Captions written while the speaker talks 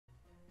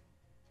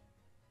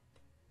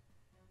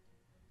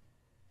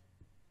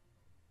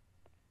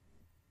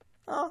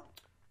Huh?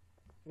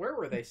 Where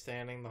were they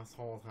standing this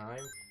whole time?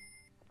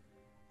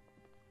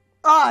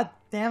 Ah,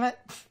 damn it.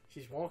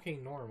 She's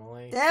walking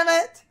normally. Damn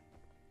it.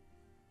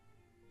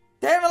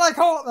 Damn it, I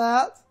called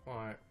that.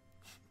 What?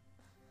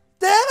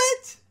 Damn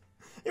it!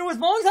 It was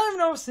long time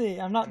no see.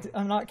 I'm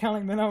not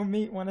counting the no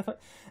meat one.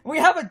 We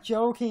have a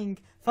joking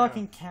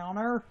fucking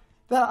counter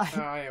that Oh,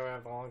 yeah, we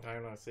have a long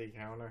time no see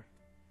counter.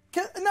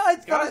 No,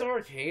 it's Guys,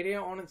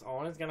 Arcadia on its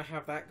own is gonna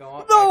have that go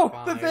up. No,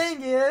 like the 5.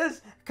 thing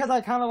is, because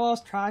I kind of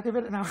lost track of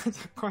it, and now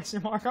it's a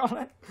question mark on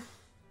it.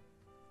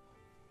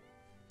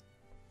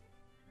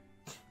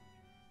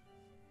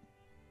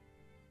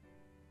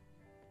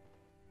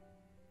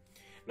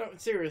 No,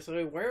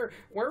 seriously, where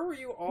were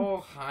you all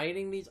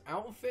hiding? These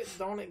outfits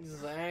don't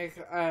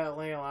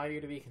exactly allow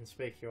you to be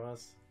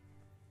conspicuous.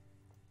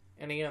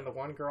 And again, the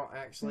one girl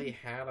actually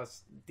had a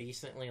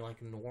decently,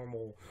 like,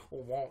 normal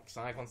walk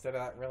cycle instead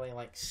of that really,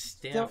 like,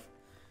 stiff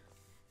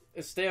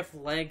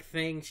leg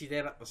thing she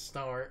did at the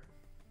start.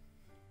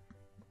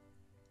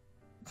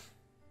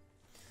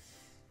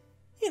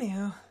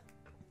 Anywho,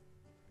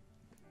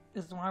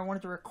 this is why I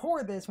wanted to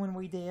record this when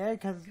we did,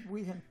 because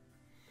we can...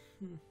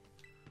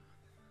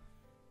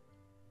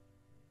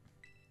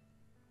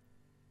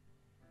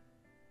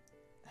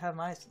 have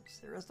my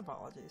sincerest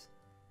apologies.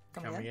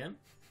 Come again?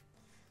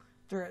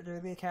 Director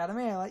of the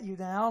Academy, I let you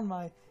down.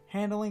 My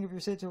handling of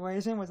your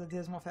situation was a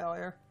dismal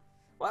failure.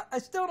 What? I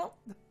still don't...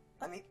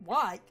 I mean,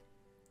 why?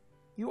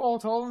 You all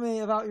told me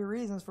about your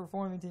reasons for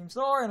forming Team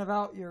Star and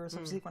about your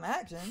subsequent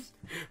actions.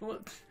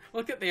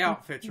 Look at the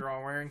outfit you're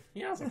all wearing.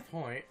 He has a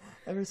point.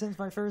 Ever since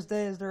my first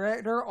day as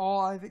director,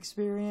 all I've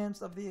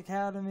experienced of the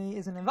Academy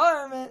is an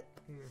environment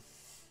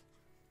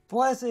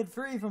blessed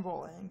free from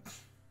bullying.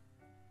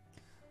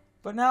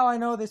 But now I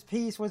know this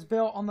piece was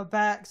built on the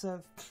backs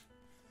of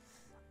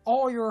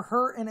all your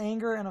hurt and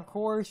anger, and of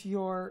course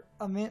your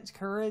immense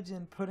courage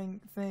in putting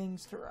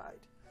things to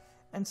right.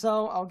 And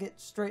so I'll get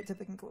straight to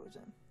the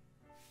conclusion.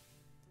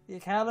 The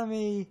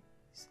Academy's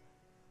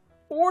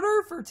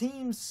order for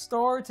Team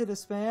Star to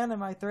disband and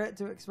my threat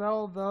to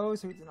expel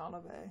those who do not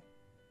obey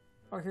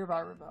are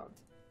hereby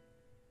revoked.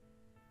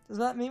 Does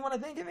that mean what I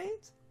think it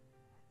means?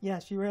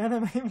 Yes, you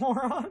anime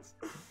morons.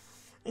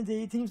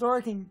 Indeed, Team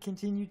Star can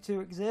continue to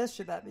exist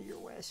should that be your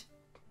wish.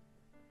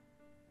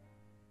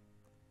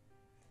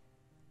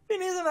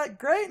 And isn't that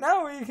great?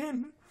 Now we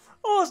can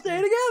all stay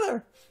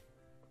together.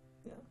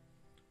 Yeah.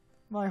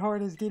 My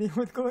heart is giddy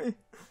with glee.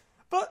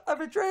 But I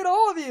betrayed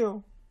all of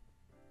you.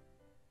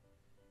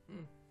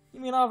 You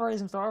mean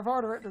Operation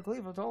Starfire? Director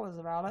Cleveland told us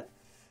about it.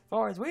 As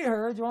far as we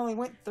heard, you only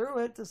went through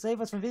it to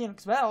save us from being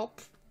expelled.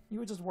 You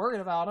were just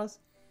worried about us.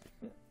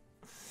 Yeah.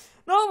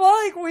 Not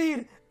like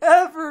we'd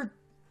ever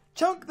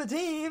chunk the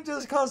team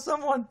just because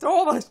someone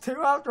told us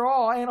to. After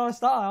all, ain't our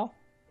style.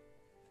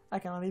 I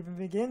cannot even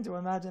begin to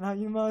imagine how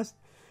you must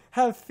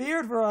have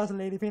feared for us,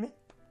 Lady Penny.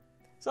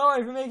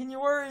 Sorry for making you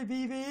worry,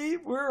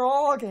 BB. We're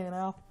all okay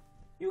now.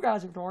 You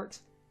guys are dorks.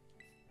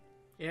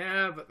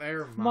 Yeah, but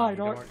they're my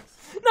dorks.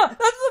 No, that's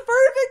the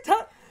perfect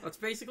time. That's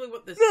basically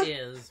what this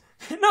is.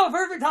 No,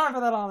 perfect time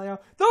for that audio.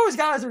 Those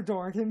guys are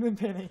dorks, and then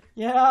Penny.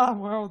 Yeah,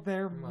 well,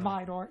 they're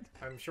my dorks.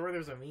 I'm sure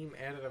there's a meme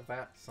edit of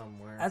that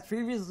somewhere. As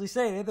previously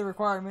stated, the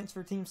requirements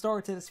for Team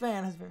Star to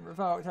disband has been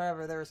revoked.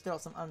 However, there are still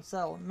some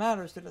unsettled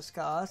matters to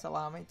discuss.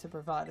 Allow me to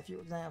provide a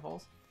few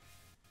examples.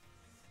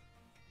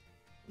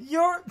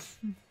 Your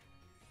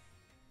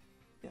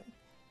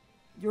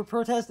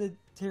protested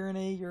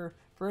tyranny, your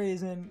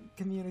brazen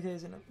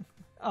communication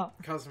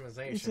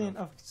customization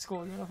of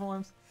school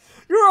uniforms,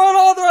 your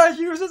unauthorized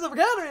uses of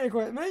academy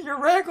equipment, your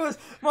reckless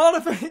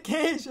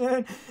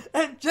modification,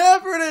 and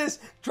jeopardous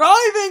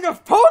driving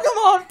of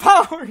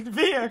Pokemon-powered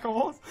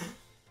vehicles.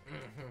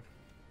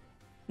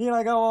 Need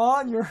I go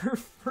on? Your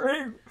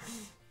fragrant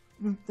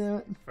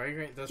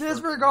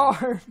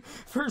disregard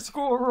for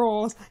school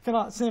rules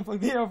cannot simply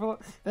be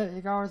overlooked. There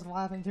you go, I was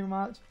laughing too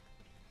much.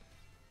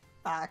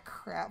 Ah,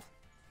 crap.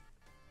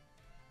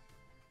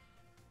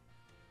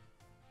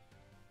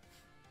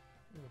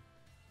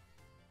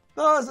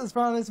 Thus, as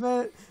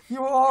punishment,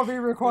 you will all be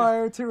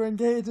required to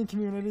engage in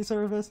community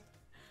service.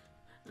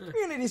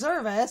 Community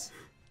service?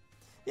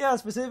 Yeah,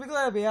 specifically,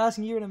 I'll be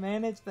asking you to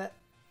manage the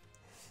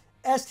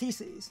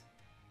STCs.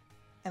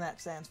 And that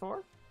stands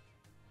for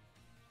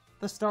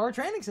the Star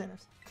Training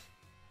Centers.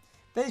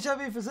 They shall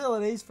be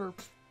facilities for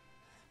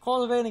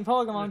cultivating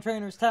Pokemon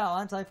trainers'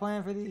 talents. I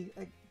plan for the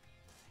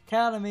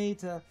Academy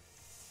to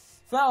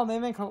found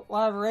them in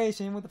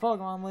collaboration with the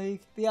Pokemon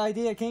League. The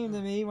idea came to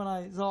me when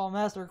I saw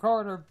Master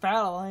Carter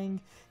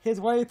battling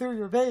his way through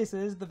your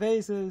bases. The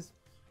bases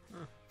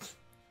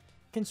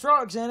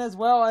construction, as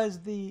well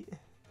as the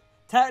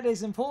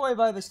tactics employed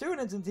by the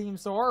students in Team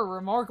Star, are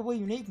remarkably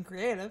unique and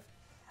creative.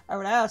 I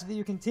would ask that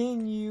you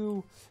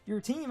continue your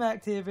team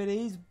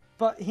activities,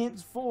 but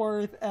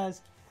henceforth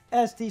as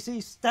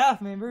STC staff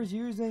members,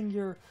 using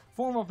your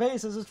formal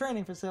bases as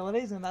training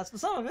facilities, and that's the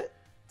sum of it.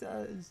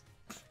 Does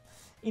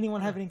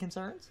anyone have any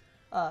concerns?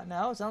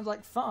 No, it sounds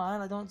like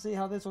fun. I don't see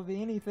how this will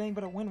be anything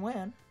but a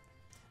win-win.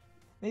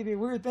 maybe a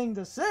weird thing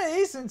to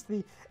say since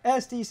the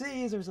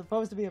STCs are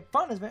supposed to be a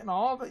punishment and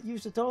all, but you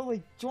should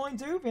totally join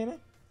too, Penny.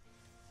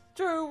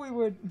 True, we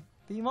would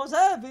be most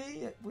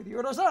happy with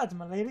your other sides,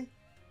 my lady.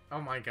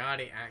 Oh my god,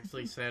 he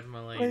actually said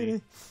my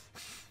lady.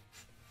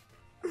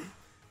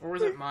 Or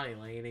was it my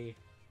lady?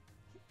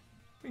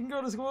 We can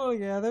go to school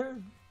together.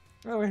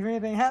 Oh, if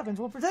anything happens,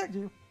 we'll protect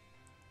you.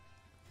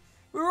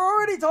 We were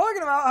already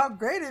talking about how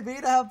great it'd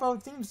be to have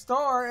both Team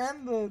Star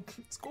and the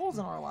schools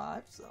in our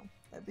lives, so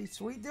that'd be a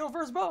sweet deal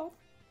for us both.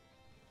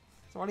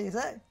 So what do you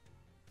say?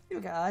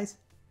 You guys.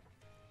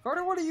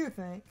 Carter, what do you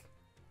think?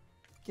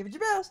 Give it your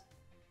best.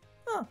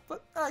 Huh,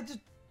 but I just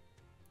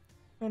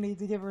don't need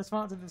to give a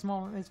response at this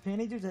moment, Miss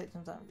Penny. Do take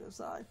some time to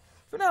decide.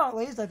 For now, at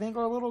least, I think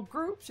our little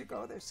group should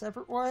go their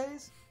separate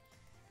ways.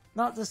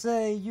 Not to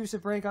say you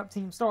should break up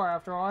Team Star,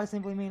 after all. I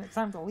simply mean it's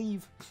time to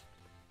leave.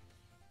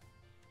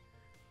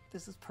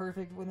 This is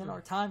perfect within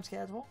our time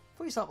schedule.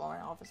 Please stop by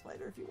my office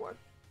later if you would.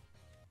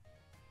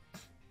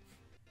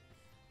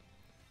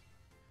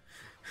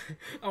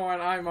 Oh,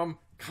 and I'm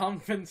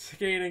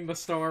confiscating the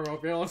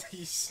Starmobiles.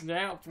 He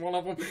snapped one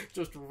of them,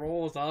 just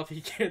rolls off,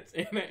 he gets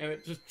in it, and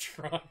it just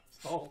drives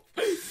off.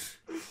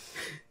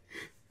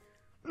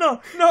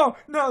 No,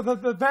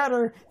 the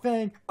better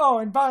thing. Oh,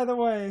 and by the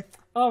way,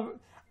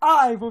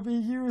 I will be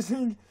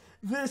using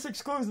this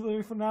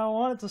exclusively from now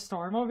on. It's a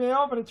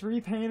Starmobile, but it's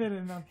repainted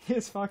in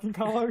his fucking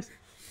colors.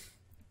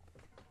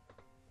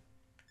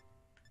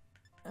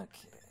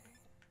 Okay.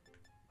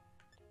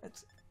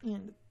 It's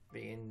in...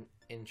 The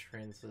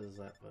entrance is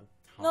at the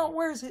top. No,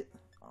 where's it?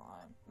 Oh,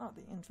 not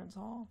the entrance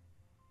hall.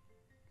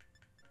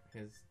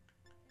 His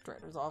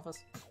director's office.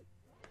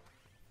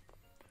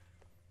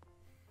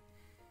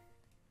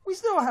 We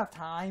still have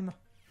time.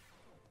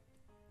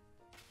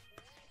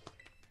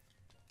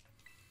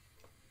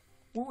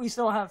 We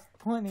still have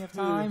plenty of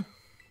time.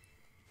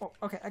 Oh,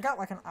 okay, I got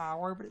like an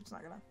hour, but it's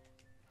not gonna...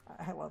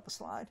 I love the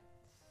slide.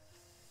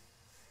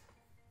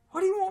 What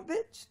do you want,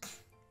 bitch?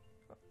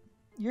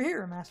 You're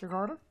here, Master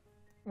Carter.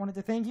 Wanted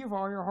to thank you for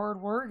all your hard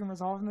work in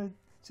resolving the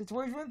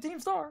situation with Team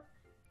Star.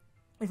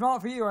 If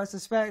not for you, I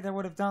suspect I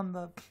would have done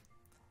the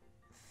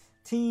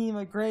team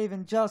a grave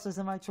injustice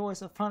in my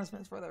choice of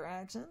punishments for their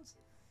actions.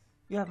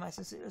 You have my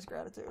sincerest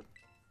gratitude.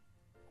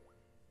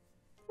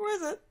 Who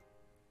is it?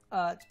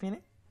 It's Penny.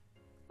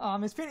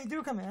 Miss Penny,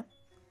 do come in.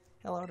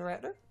 Hello,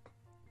 Director.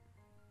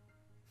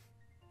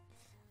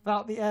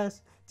 About the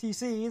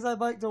STCs,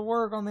 I'd like to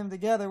work on them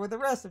together with the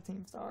rest of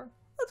Team Star.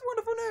 That's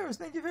wonderful news.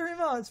 Thank you very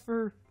much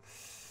for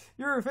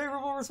your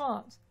favorable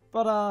response.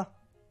 But,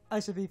 I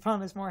should be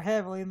punished more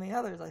heavily than the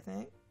others, I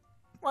think.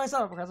 Why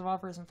so? Because of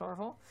Operation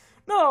Starfall?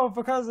 No,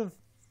 because of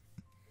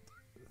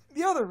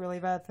the other really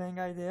bad thing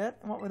I did.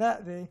 And what would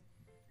that be?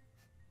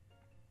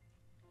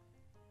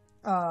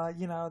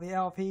 You know, the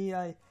LP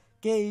I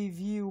gave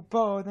you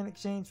both in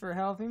exchange for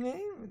helping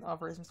me with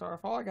Operation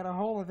Starfall. I got a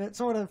hold of it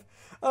sort of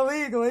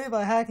illegally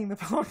by hacking the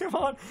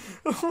Pokemon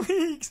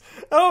League's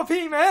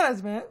LP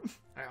management.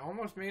 I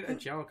almost made a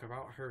joke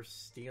about her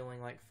stealing,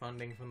 like,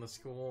 funding from the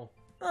school.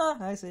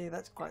 I see.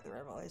 That's quite the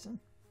revelation.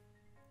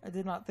 I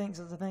did not think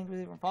such a thing was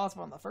even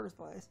possible in the first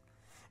place.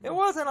 It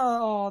wasn't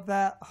all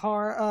that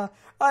hard.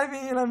 I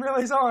mean, I'm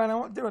really sorry and I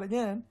won't do it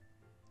again.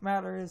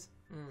 Matter is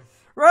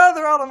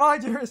rather out of my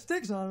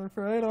jurisdiction, I'm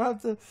afraid. I'll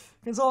have to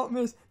consult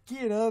Miss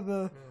Kita,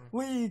 the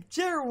league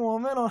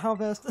chairwoman, on how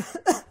best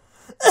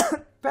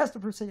to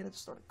proceed. I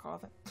just started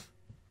coughing.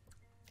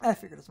 I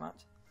figured as much.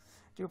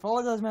 I do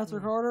apologize, Master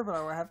Carter, but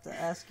I will have to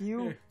ask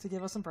you to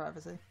give us some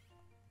privacy.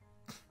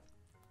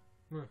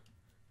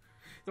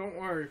 Don't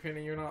worry,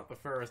 Penny, you're not the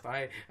first.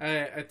 I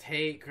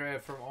take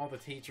from all the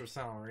teacher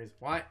salaries.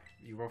 What?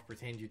 You both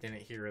pretend you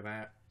didn't hear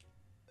that.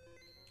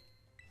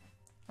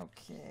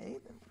 Okay,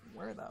 then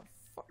where the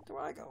fuck do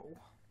I go?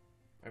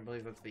 I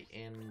believe that's the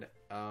end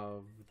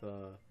of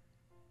the...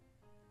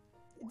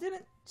 It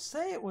didn't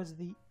say it was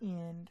the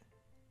end.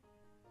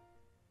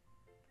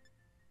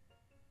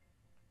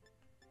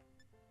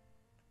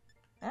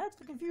 That's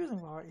the confusing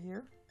part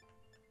here.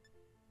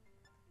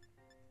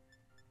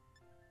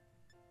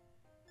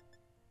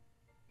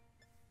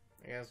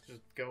 I guess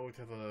just go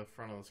to the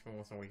front of the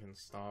school so we can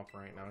stop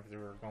right now because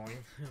we're going.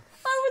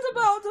 I was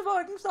about to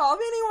fucking stop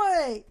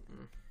anyway!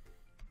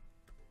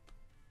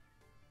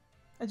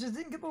 I just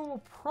didn't get the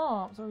little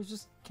prompt, so I was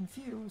just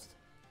confused.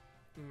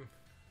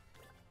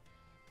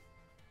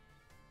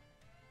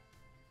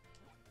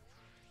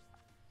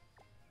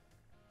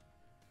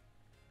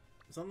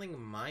 Something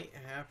might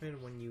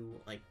happen when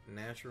you, like,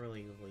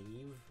 naturally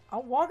leave.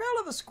 I'll walk out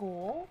of the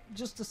school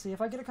just to see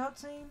if I get a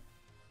cutscene.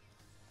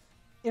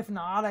 If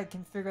not, I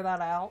can figure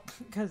that out,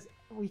 because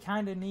we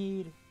kind of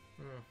need...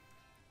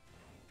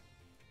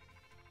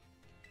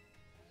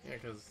 Yeah,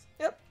 because...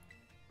 Yep.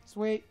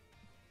 Sweet.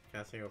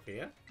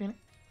 Cassiopeia?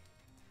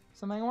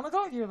 Something I want to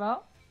talk to you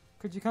about.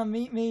 Could you come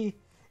meet me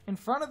in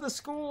front of the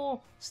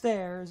school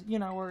stairs, you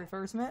know, where we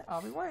first met?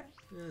 I'll be waiting.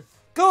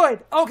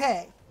 Good!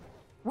 Okay!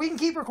 We can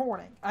keep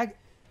recording. We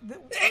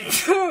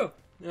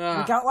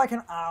got like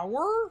an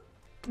hour?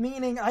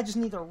 Meaning I just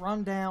need to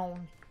run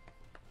down...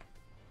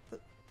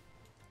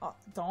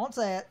 Don't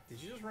say it.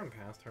 Did you just run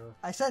past her?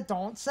 I said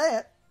don't say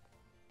it.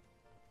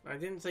 I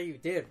didn't say you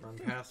did run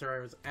past her. I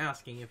was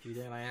asking if you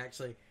did. I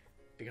actually,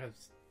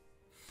 because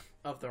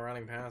of the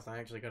running past, I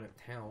actually couldn't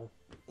tell.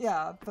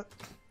 Yeah, but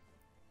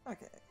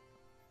okay.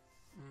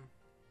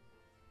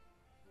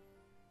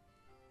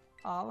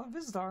 A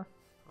visitor.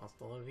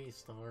 Hasta la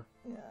vista.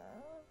 Yeah.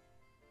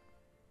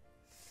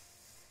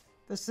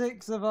 The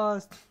 6 of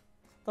us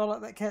thought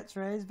of that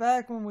catchphrase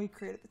back when we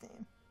created the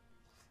team.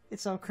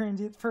 It's so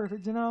cringy, it's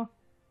perfect, you know?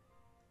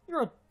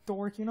 You're a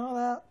dork, you know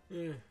that?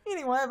 Yeah.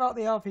 Anyway, about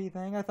the LP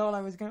thing, I thought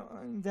I was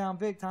going down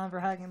big time for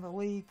hacking the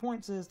league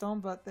point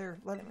system, but they're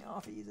letting me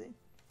off easy.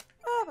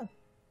 What happened?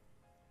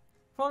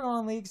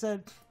 Pokemon League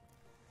said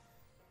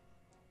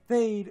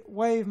they'd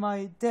waive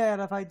my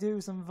debt if I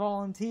do some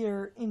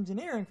volunteer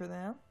engineering for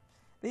them.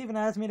 They even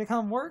asked me to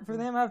come work for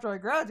them after I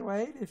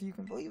graduate, if you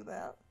can believe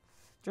that.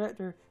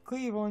 Director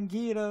Cleveland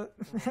Gita,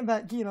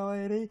 that Gita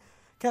lady,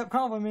 kept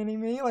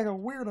complimenting me like a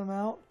weird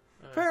amount.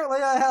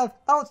 Apparently I have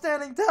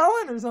outstanding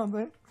talent or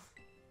something.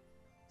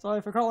 Sorry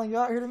for calling you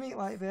out here to meet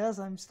like this.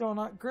 I'm still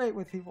not great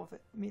with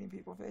meeting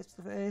people face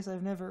to face.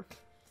 I've never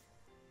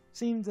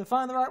seemed to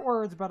find the right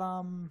words, but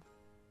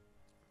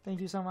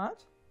thank you so much.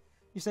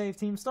 You saved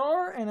Team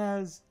Star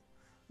and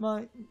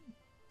my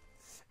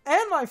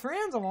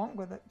friends along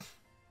with it.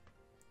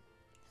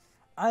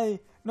 I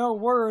know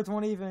words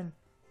won't even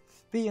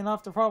be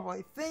enough to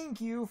probably thank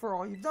you for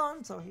all you've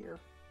done, so here.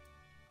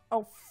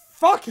 Oh,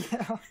 fuck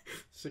yeah!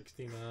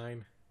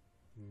 69.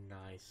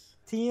 Nice.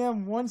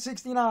 TM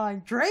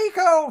 169.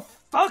 Draco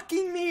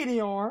fucking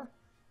Meteor!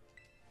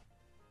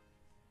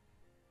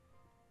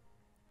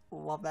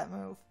 Love that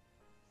move.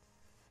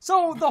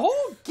 So, the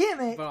whole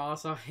gimmick... But I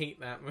also hate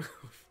that move.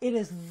 It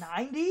is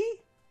 90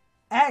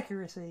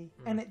 accuracy,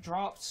 and it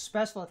drops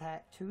special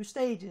attack 2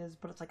 stages,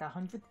 but it's like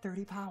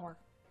 130 power.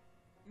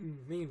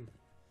 Mean.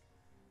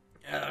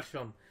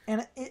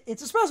 And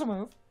it's a special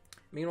move.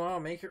 Meanwhile,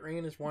 Make It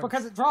Rain is one.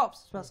 Because it drops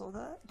special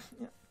attack.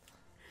 Yeah.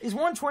 Is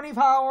 120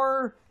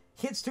 power,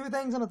 hits 2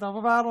 things in a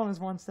double battle, and is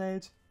 1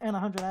 stage, and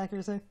 100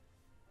 accuracy.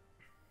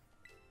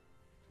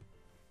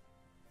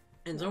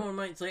 And someone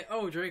might say,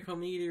 oh, Draco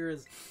Meteor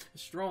is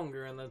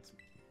stronger, and that's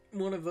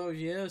one of those.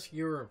 Yes,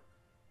 you're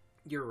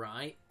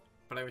right.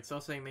 But I would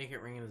still say Make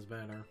It Rain is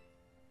better.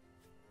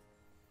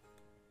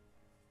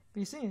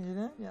 You seen it,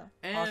 didn't it? Yeah.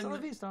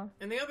 And, V-Star.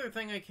 And the other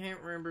thing I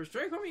can't remember is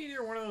Draco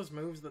Meteor one of those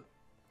moves that...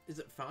 Is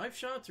it 5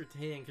 shots or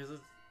 10? Because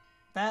it's...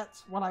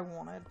 That's what I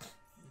wanted.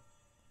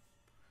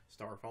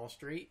 Starfall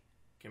Street,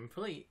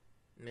 complete.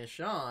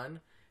 Mission,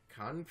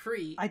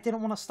 complete. I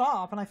didn't want to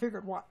stop, and I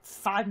figured, what,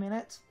 5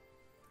 minutes?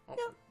 Oh,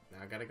 yeah.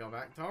 Now I gotta go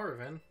back to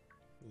Arvin.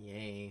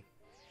 Yay.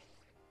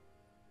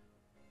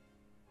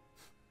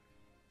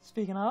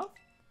 Speaking of...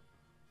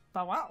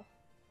 Bow wow.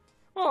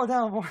 Oh,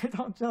 down, boy,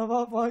 don't jump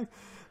up like...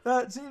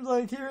 That seems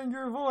like hearing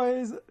your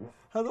voice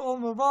has all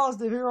my boss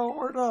to hear all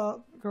worked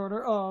up.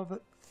 Quarter of,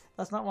 but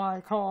that's not why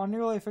I call. I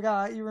nearly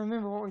forgot. You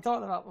remember what we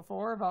talked about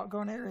before about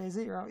going to Area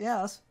 0.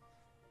 Yes.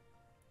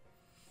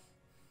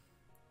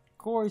 Of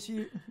course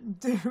you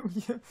do.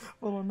 You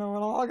little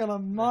know-it-all. I got a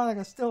mind I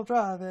can still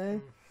try, eh?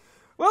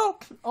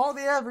 Well, all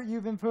the effort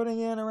you've been putting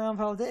in around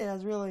Paldea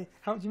has really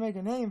helped you make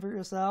a name for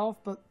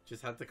yourself, but...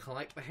 Just had to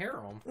collect the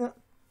harem.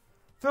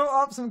 Built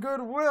up some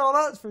goodwill,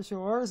 that's for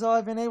sure. So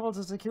I've been able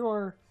to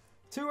secure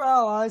 2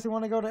 allies who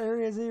want to go to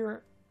Area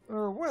 0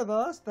 or with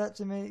us. That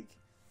should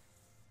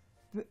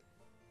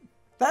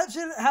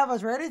have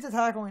us ready to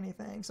tackle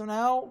anything. So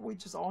now we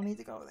just all need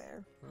to go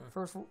there.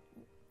 First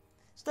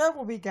step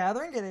will be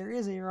gathering at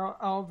Area 0.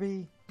 I'll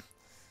be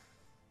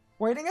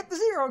waiting at the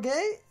 0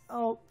 gate.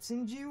 I'll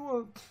send you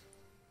a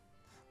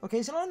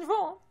location on your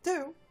phone,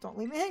 too. Don't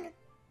leave me hanging.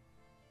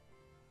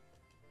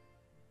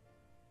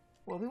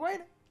 We'll be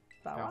waiting.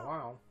 Bow wow.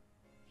 Wow.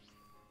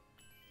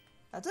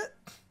 That's it.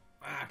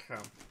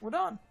 Okay. We're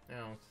done.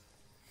 Yeah.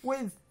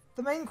 With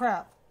the main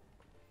crap.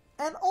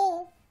 And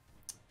all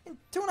in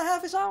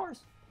 2.5-ish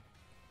hours.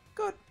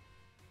 Good.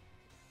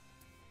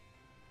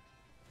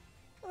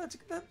 Oh, that's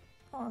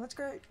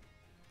great.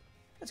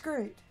 That's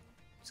great.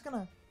 Just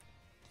gonna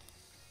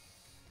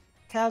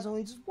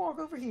casually just walk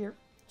over here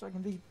so I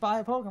can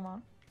buy a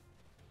Pokemon.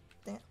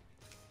 Damn. Gotta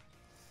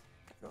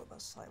go the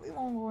slightly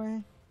longer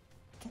way.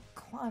 Can't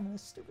climb in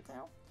this stupid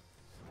town.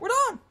 We're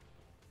done!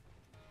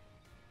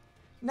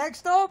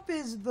 Next up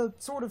is the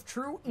sort of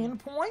true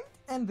endpoint,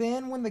 and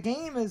then when the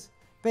game is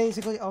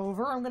basically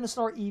over, I'm going to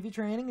start Eevee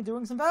training and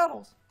doing some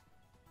battles.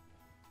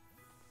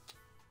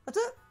 That's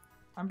it.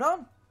 I'm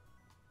done.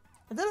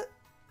 I did it.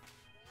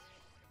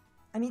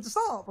 I need to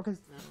stop because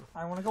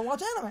I want to go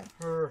watch anime.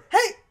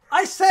 Hey,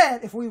 I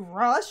said if we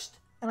rushed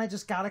and I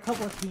just got a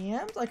couple of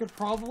TMs, I could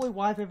probably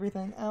wipe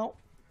everything out.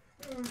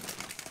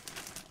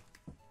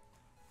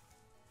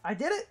 I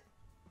did it.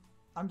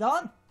 I'm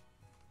done.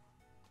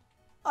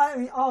 I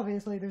mean,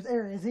 obviously, there's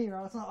Area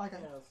 0. It's not like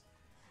I'm... Yes.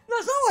 No,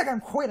 it's not like I'm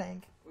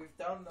quitting. We've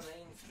done the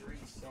main 3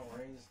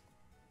 stories.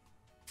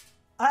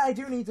 I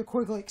do need to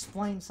quickly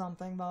explain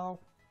something, though.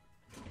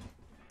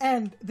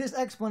 And this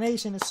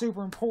explanation is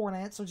super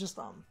important, so just,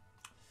 hold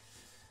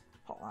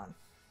on.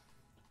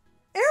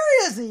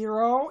 Area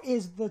Zero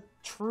is the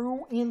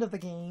true end of the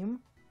game.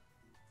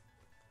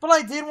 But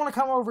I did want to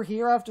come over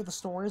here after the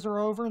stories are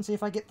over and see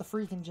if I get the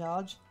freaking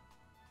judge.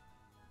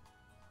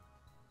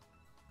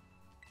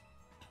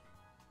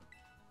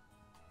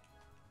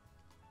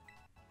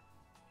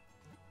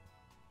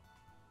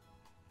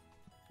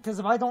 Because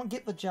if I don't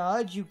get the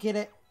judge, you get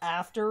it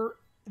after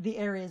the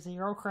Area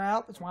Zero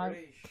crap. That's why. I'm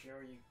pretty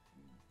sure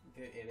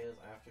it is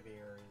after the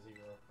Area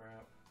Zero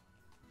crap.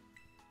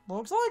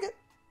 Looks like it.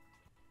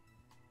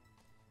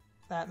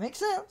 That makes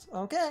sense.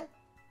 Okay.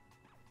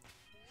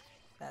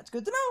 That's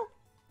good to know.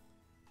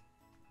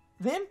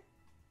 Then,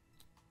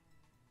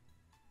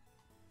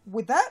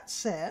 with that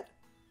said,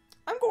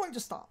 I'm going to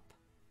stop.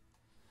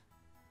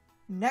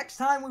 Next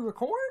time we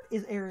record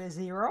is Area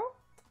Zero.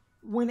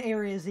 When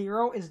Area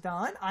Zero is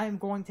done, I am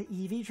going to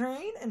EV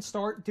Train and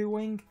start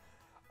doing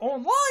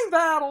online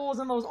battles,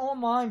 and those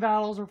online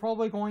battles are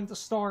probably going to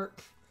start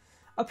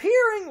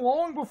appearing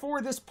long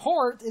before this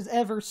part is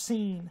ever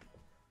seen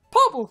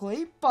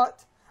publicly,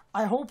 but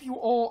I hope you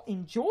all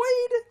enjoyed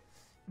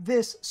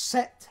this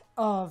set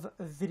of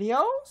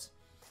videos.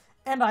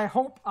 And I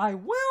hope I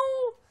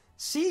will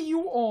see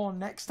you all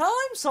next time.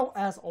 So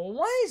as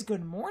always,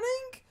 good morning,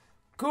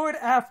 good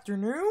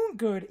afternoon,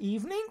 good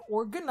evening,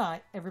 or good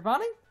night,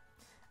 everybody.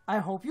 I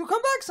hope you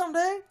come back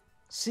someday.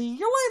 See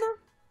you later.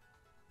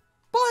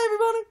 Bye,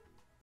 everybody.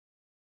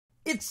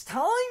 It's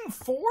time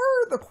for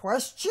the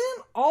question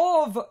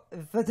of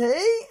the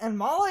day and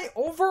my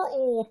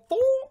overall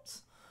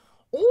thoughts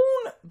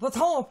on the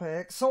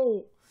topic.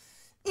 So,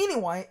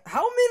 anyway,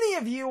 how many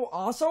of you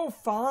also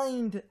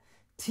find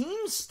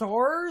Team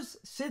Star's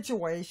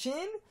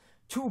situation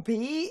to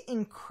be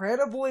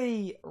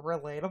incredibly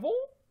relatable?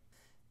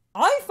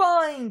 I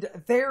find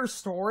their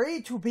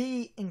story to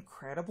be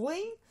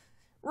incredibly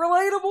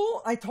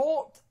relatable. I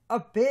talked a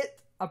bit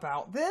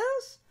about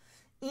this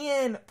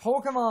in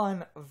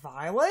Pokemon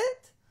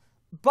Violet,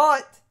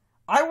 but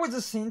I was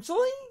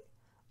essentially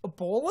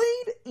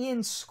bullied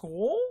in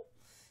school,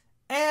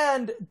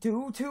 and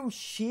due to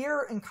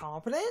sheer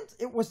incompetence,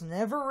 it was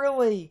never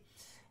really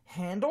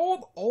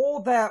handled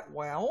all that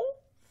well,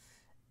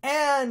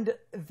 and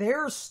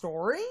their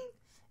story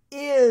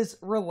is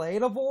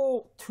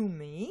relatable to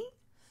me.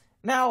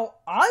 Now,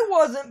 I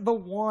wasn't the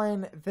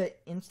one that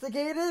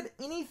instigated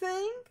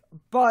anything,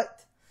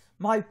 but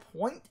my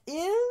point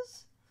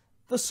is,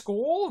 the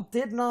school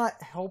did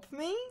not help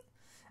me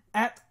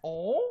at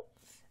all,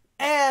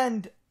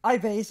 and I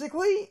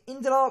basically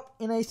ended up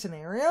in a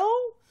scenario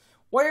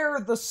where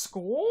the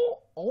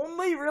school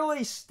only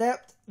really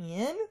stepped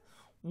in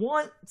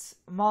once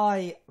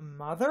my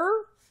mother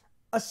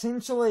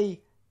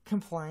essentially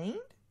complained,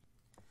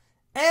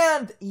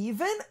 and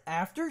even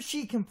after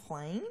she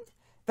complained,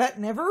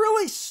 that never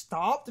really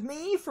stopped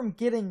me from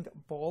getting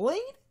bullied.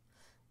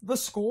 The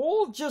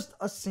school just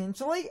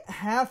essentially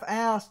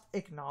half-assed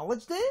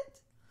acknowledged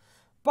it.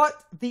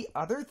 But the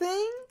other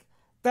thing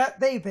that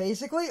they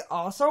basically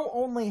also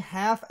only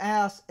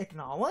half-assed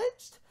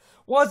acknowledged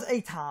was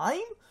a time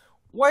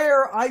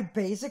where I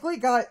basically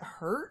got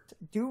hurt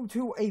due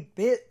to a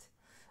bit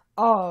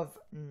of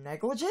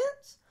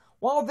negligence.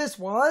 While this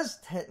was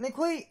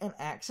technically an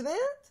accident,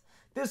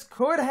 this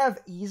could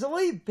have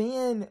easily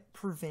been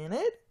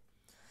prevented.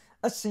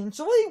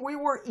 Essentially, we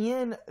were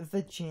in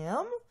the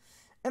gym,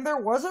 and there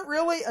wasn't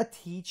really a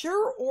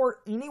teacher or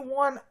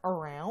anyone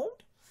around,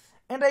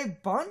 and a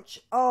bunch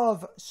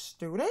of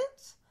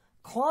students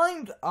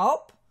climbed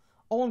up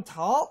on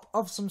top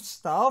of some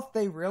stuff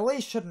they really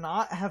should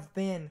not have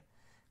been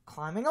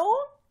climbing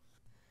on.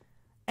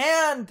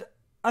 And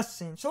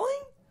essentially,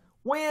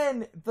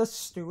 when the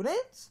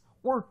students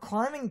were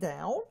climbing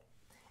down,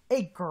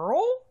 a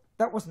girl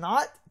that was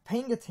not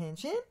paying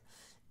attention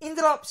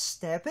ended up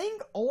stepping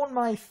on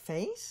my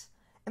face,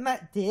 and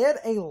that did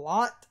a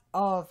lot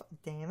of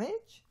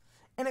damage.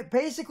 And it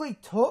basically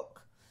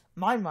took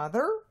my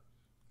mother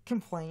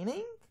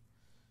complaining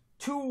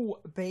to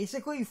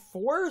basically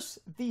force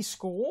the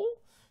school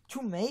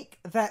to make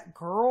that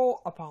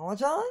girl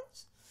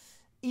apologize,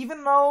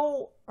 even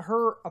though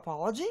her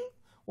apology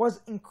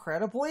was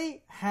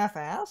incredibly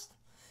half-assed,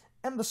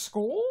 and the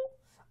school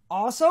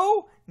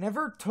also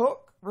never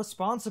took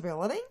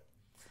responsibility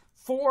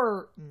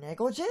for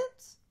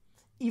negligence,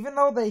 even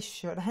though they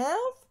should have,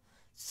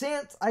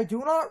 since I do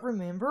not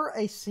remember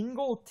a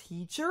single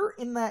teacher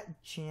in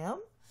that gym,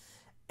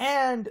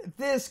 and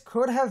this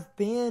could have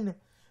been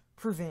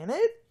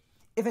prevented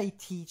if a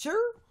teacher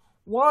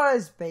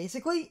was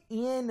basically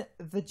in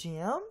the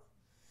gym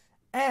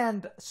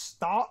and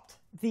stopped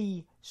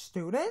the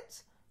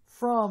students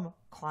from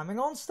climbing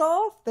on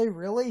stuff they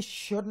really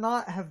should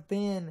not have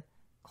been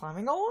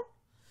climbing on.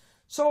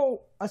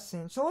 So,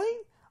 essentially,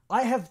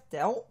 I have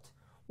dealt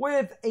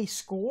with a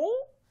school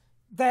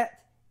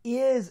that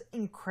is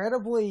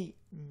incredibly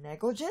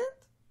negligent,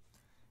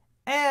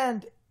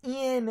 and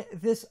in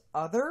this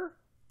other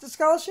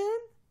discussion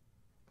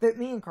that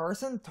me and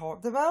Carson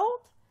talked about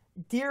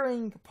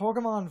during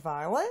Pokemon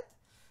Violet,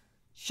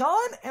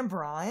 Sean and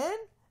Brian,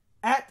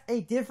 at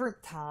a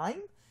different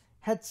time,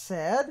 had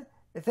said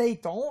they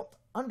don't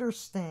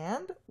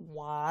understand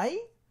why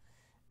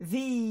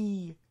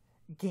the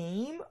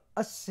game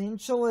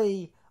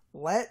essentially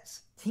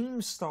lets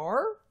Team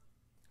Star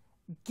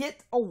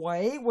get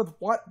away with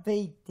what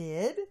they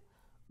did,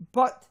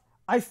 but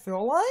I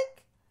feel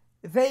like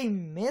they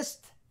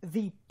missed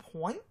the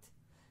point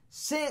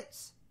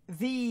since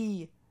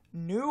the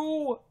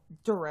new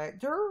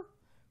director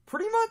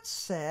pretty much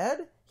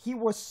said he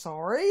was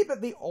sorry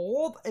that the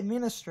old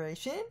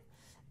administration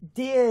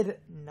did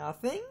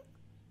nothing.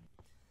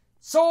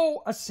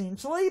 So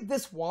essentially,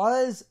 this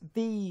was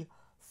the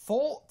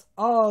fault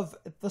of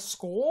the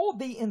school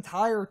the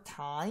entire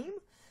time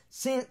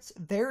since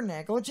their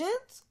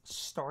negligence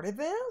started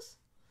this.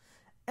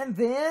 And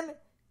then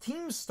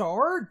Team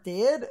Star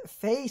did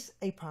face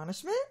a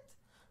punishment,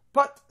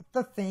 but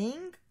the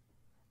thing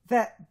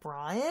that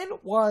Brian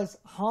was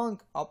hung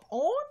up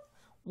on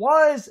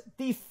was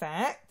the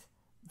fact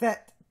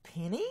that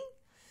Penny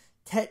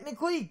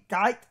technically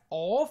got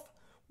off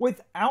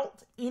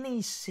without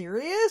any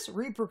serious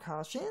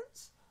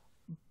repercussions,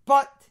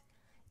 but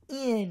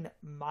in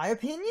my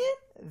opinion,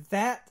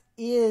 that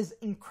is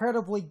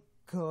incredibly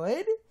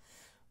good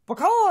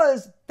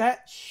because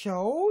that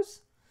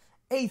shows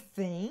a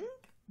thing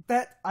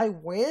that I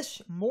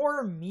wish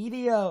more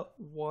media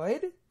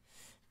would.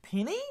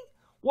 Penny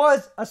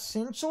was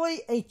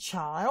essentially a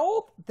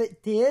child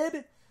that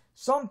did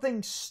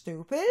something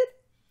stupid,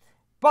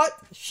 but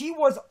she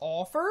was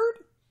offered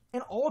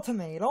an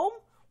ultimatum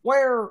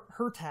where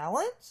her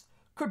talents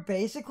could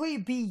basically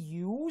be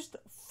used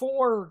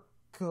for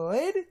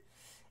good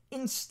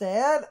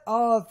instead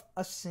of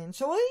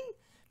essentially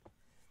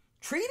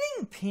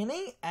treating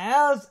Penny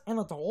as an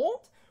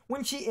adult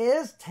when she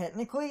is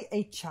technically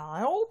a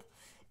child,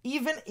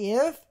 even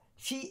if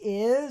she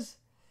is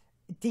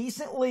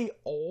decently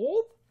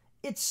old.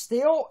 It's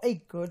still a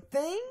good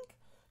thing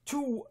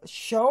to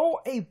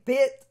show a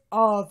bit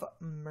of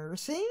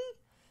mercy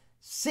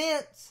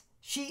since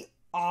she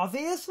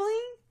obviously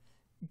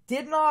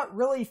did not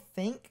really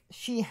think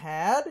she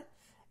had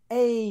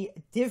a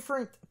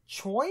different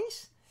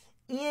choice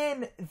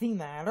in the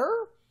matter.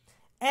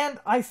 And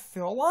I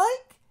feel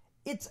like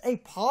it's a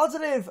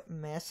positive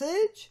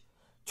message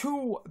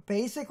to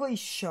basically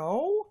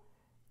show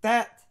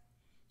that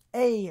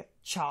a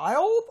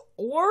child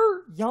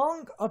or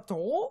young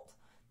adult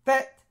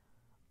that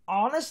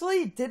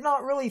honestly did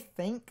not really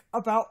think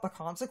about the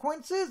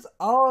consequences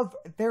of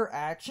their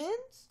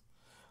actions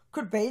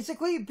could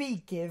basically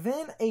be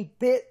given a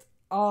bit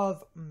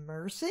of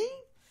mercy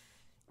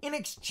in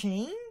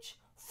exchange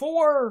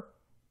for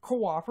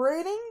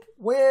cooperating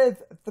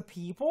with the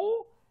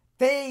people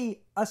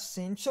they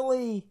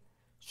essentially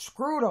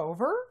screwed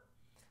over.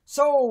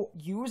 So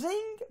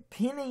using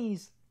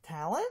Penny's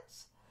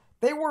talents,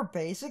 they were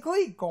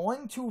basically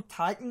going to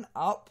tighten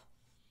up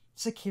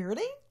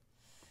security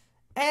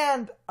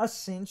and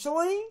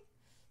essentially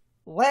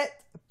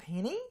let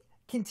Penny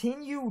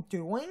continue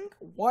doing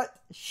what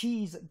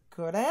she's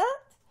good at,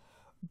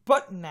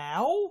 but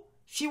now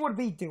she would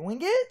be doing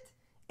it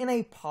in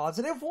a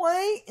positive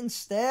way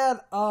instead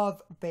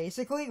of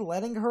basically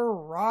letting her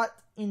rot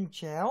in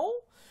jail,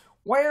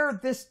 where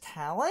this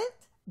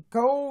talent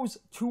goes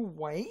to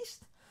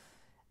waste.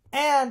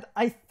 And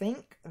I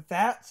think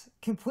that's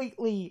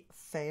completely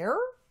fair,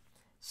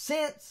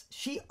 since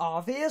she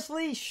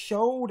obviously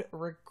showed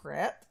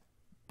regret.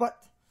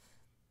 But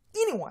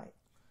anyway,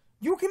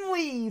 you can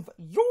leave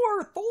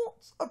your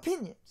thoughts,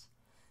 opinions,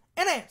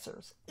 and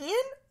answers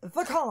in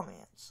the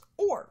comments,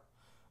 or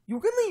you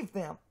can leave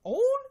them on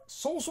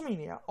social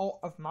media. All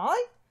of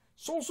my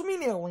social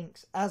media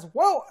links, as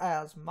well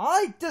as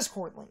my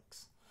Discord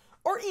links,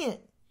 are in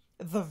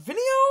the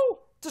video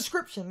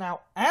description.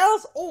 Now,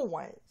 as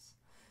always,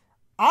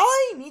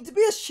 I need to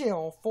be a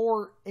shill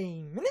for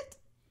a minute.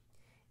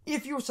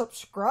 If you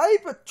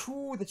subscribe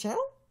to the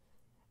channel,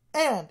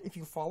 and if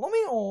you follow me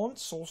on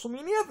social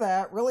media,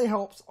 that really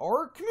helps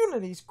our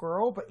communities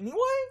grow. But anyway,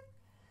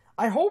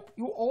 I hope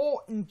you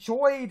all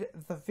enjoyed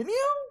the video,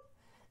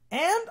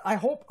 and I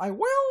hope I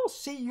will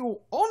see you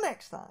all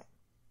next time.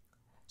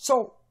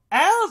 So,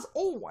 as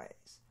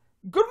always,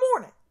 good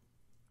morning,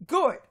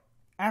 good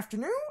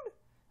afternoon,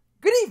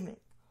 good evening,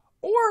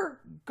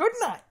 or good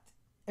night,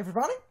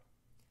 everybody.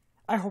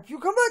 I hope you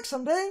come back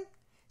someday.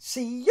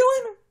 See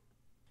you later.